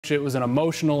It was an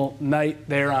emotional night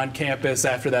there on campus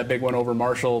after that big one over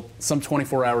Marshall. Some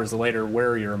 24 hours later, where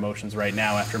are your emotions right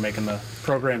now after making the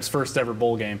program's first ever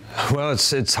bowl game? Well,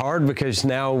 it's hard because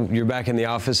now you're back in the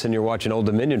office and you're watching Old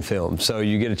Dominion film. So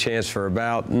you get a chance for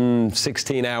about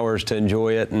 16 hours to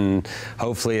enjoy it, and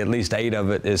hopefully at least 8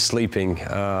 of it is sleeping.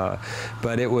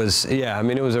 But it was, yeah, I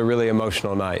mean, it was a really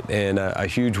emotional night and a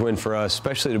huge win for us,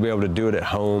 especially to be able to do it at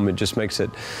home. It just makes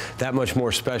it that much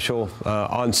more special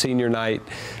on senior night.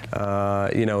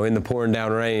 You know, in the pouring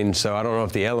down rain. So I don't know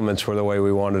if the elements were the way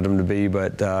we wanted them to be,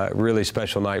 but really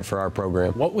special night for our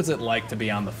program. What was it like to be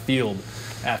on the field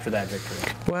after that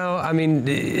victory? Well, I mean,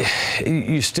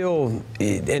 you still,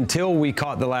 until we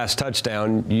caught the last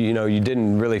touchdown, you know, you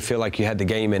didn't really feel like you had the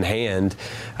game in hand,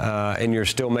 and you're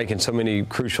still making so many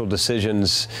crucial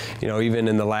decisions, you know, even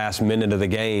in the last minute of the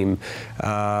game.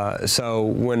 So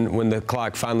when the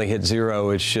clock finally hit 0,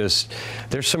 it's just,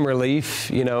 there's some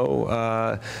relief, you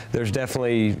know, there's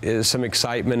definitely some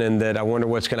excitement in that. I wonder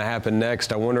what's going to happen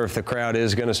next. I wonder if the crowd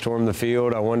is going to storm the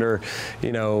field. I wonder,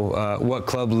 you know, what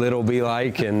Club Lit will be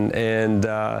like. And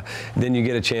then you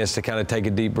get a chance to kind of take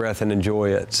a deep breath and enjoy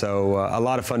it. So a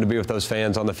lot of fun to be with those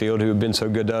fans on the field who have been so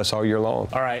good to us all year long.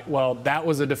 All right, well, that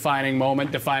was a defining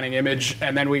moment, defining image,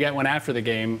 and then we get one after the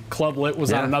game. Club Lit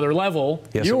was on another level.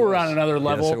 Yes, you were on another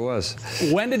level. Yes, it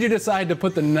was. When did you decide to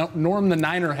put the Norm the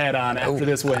Niner head on after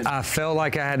this win? I felt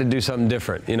like I had to do something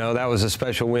different. You know, that was a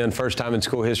special win, first time in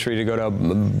school history to go to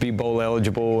be bowl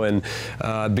eligible, and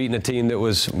beating a team that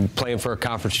was playing for a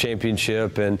conference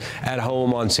championship, and at home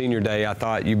on senior day. I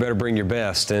thought you better bring your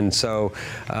best, and so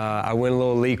I went a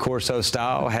little Lee Corso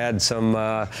style. Had some,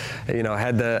 you know,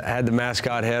 had the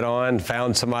mascot head on.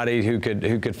 Found somebody who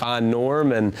could find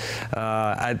Norm, and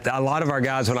a lot of our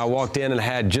guys, when I walked in and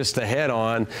had just the head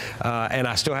on, and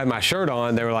I still had my shirt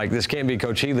on, they were like, "This can't be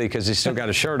Coach Healy because he's still got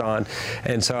a shirt on."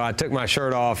 And so I took my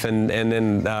shirt off, and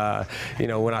then you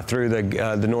know, when I threw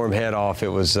the Norm head off,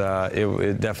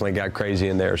 it definitely got crazy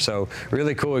in there. So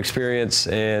really cool experience,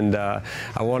 and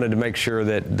I wanted to make sure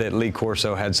that Lee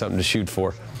Corso had something to shoot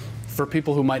for. For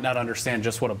people who might not understand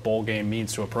just what a bowl game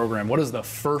means to a program, what does the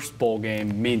first bowl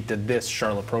game mean to this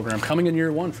Charlotte program coming in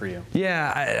year 1 for you?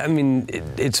 Yeah, I mean,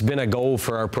 it's been a goal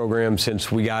for our program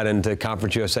since we got into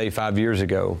Conference USA 5 years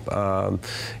ago.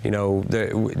 You know,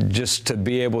 just to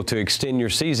be able to extend your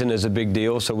season is a big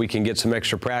deal, so we can get some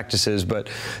extra practices, but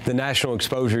the national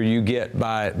exposure you get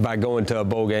by going to a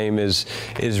bowl game is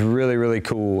really, really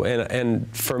cool. And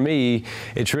for me,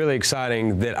 it's really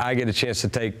exciting that I get a chance to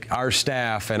take our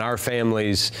staff and our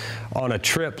families on a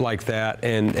trip like that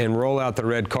and roll out the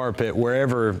red carpet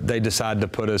wherever they decide to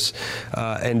put us,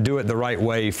 and do it the right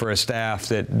way for a staff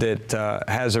that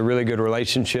has a really good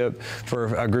relationship,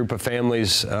 for a group of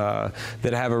families that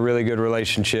have a really good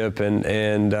relationship,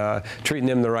 and treating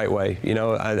them the right way. You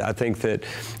know, I think that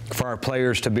for our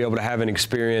players to be able to have an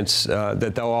experience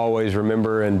that they'll always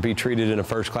remember and be treated in a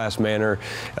first-class manner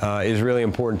is really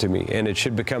important to me, and it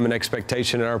should become an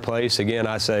expectation in our place. Again,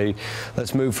 I say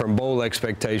let's move from bowl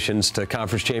expectations to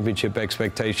conference championship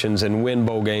expectations and win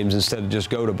bowl games instead of just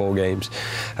go to bowl games.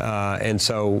 And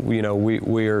so, you know,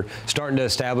 we're starting to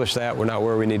establish that. We're not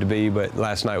where we need to be, but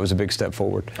last night was a big step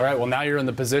forward. All right, well, now you're in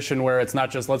the position where it's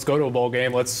not just let's go to a bowl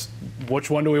game, which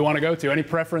one do we want to go to? Any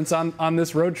preference on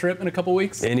this road trip in a couple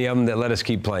weeks? Any of them that let us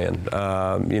keep playing.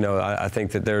 You know, I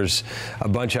think that there's a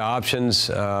bunch of options.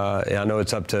 I know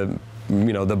it's up to,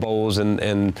 you know, the bowls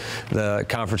and the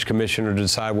conference commissioner to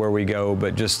decide where we go,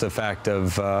 but just the fact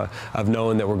of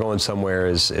knowing that we're going somewhere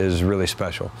is really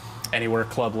special. Anywhere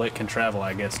Club Lit can travel,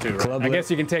 I guess, too, right? I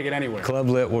guess you can take it anywhere. Club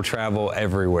Lit will travel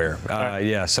everywhere.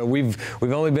 Yeah, so we've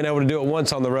only been able to do it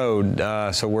once on the road,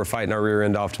 so we're fighting our rear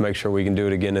end off to make sure we can do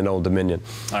it again in Old Dominion.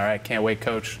 All right, can't wait,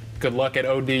 Coach. Good luck at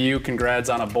ODU. Congrats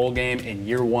on a bowl game in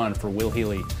year 1 for Will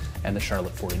Healy and the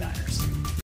Charlotte 49ers.